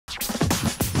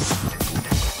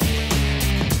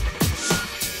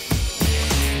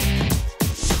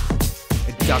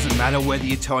Doesn't matter whether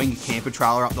you're towing your camper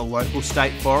trailer up the local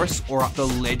state forest or up the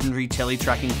legendary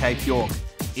Teletrack in Cape York,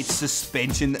 it's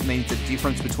suspension that means the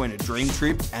difference between a dream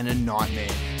trip and a nightmare.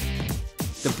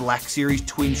 The Black Series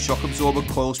twin shock absorber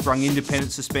coil sprung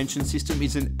independent suspension system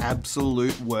is an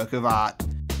absolute work of art.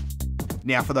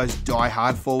 Now for those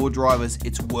die-hard forward drivers,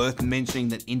 it's worth mentioning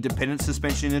that independent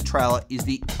suspension in a trailer is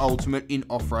the ultimate in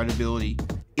off-road ability.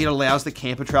 It allows the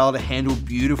camper trailer to handle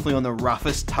beautifully on the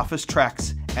roughest, toughest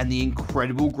tracks, and the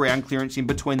incredible ground clearance in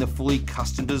between the fully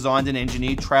custom designed and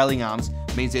engineered trailing arms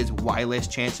means there's way less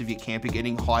chance of your camper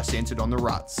getting high centered on the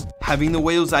ruts. Having the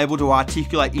wheels able to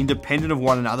articulate independent of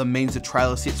one another means the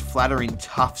trailer sits flatter in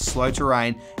tough, slow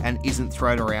terrain and isn't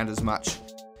thrown around as much.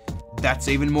 That's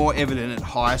even more evident at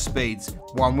higher speeds.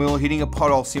 One wheel hitting a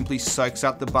pothole simply soaks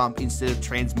up the bump instead of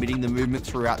transmitting the movement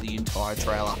throughout the entire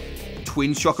trailer.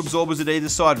 Twin shock absorbers at either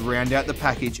side round out the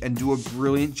package and do a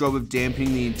brilliant job of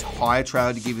dampening the entire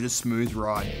trailer to give it a smooth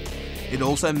ride. It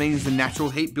also means the natural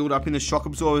heat build-up in the shock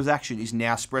absorber's action is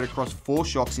now spread across 4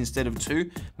 shocks instead of 2,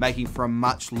 making for a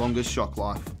much longer shock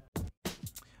life.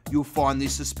 You'll find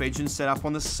this suspension set up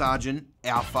on the Sergeant,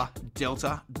 Alpha,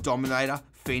 Delta, Dominator,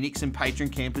 Phoenix and Patron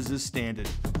campers as standard.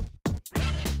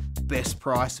 Best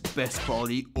price, best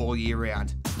quality all year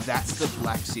round. That's the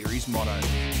Black Series motto.